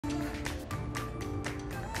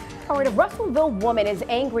All right, a Russellville woman is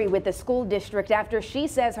angry with the school district after she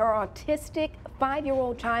says her autistic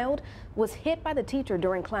 5-year-old child was hit by the teacher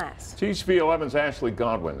during class. TV 11's Ashley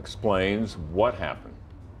Godwin explains what happened.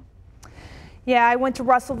 Yeah, I went to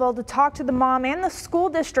Russellville to talk to the mom and the school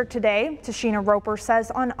district today. Tashina Roper says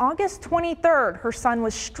on August 23rd, her son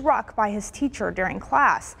was struck by his teacher during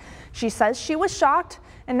class. She says she was shocked,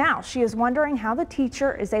 and now she is wondering how the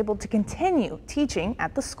teacher is able to continue teaching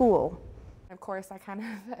at the school. Of course, I kind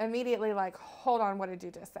of immediately hold on, what did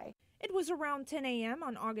you just say? It was around 10 a.m.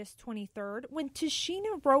 on August 23rd when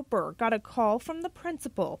Tashina Roper got a call from the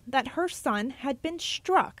principal that her son had been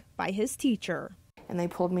struck by his teacher. And they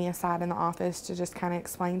pulled me aside in the office to just kind of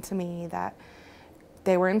explain to me that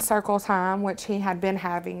they were in circle time, which he had been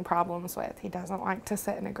having problems with. He doesn't like to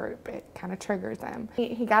sit in a group. It kind of triggers him.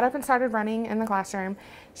 He got up and started running in the classroom.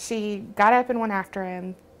 She got up and went after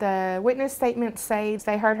him. The witness statement says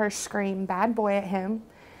they heard her scream "bad boy" at him.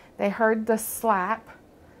 They heard the slap,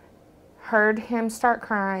 heard him start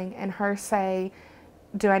crying, and her say,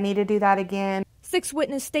 "Do I need to do that again?" 6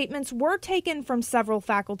 witness statements were taken from several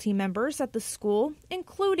faculty members at the school,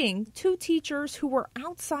 including 2 teachers who were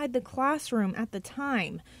outside the classroom at the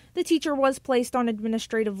time. The teacher was placed on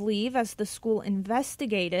administrative leave as the school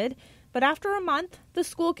investigated, but after a month, the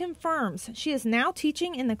school confirms she is now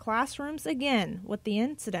teaching in the classrooms again, with the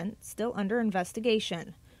incident still under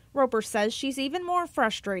investigation. Roper says she's even more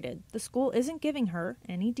frustrated. The school isn't giving her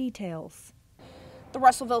any details. The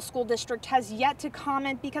Russellville School District has yet to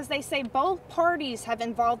comment because they say both parties have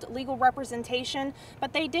involved legal representation,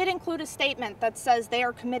 but they did include a statement that says they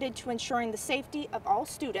are committed to ensuring the safety of all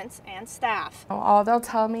students and staff. All they'll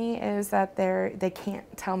tell me is that they can't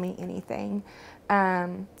tell me anything.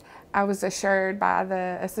 I was assured by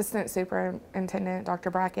the assistant superintendent, Dr.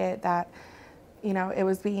 Brackett, that it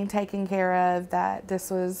was being taken care of, that this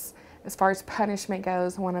was, as far as punishment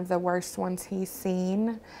goes, one of the worst ones he's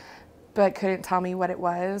seen, but couldn't tell me what it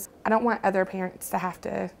was. I don't want other kids to have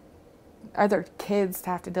to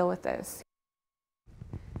deal with this.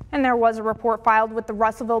 And there was a report filed with the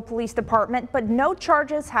Russellville Police Department, but no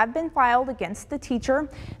charges have been filed against the teacher.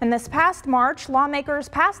 And this past March, lawmakers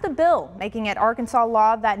passed a bill making it Arkansas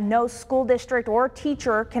law that no school district or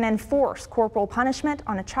teacher can enforce corporal punishment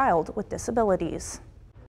on a child with disabilities.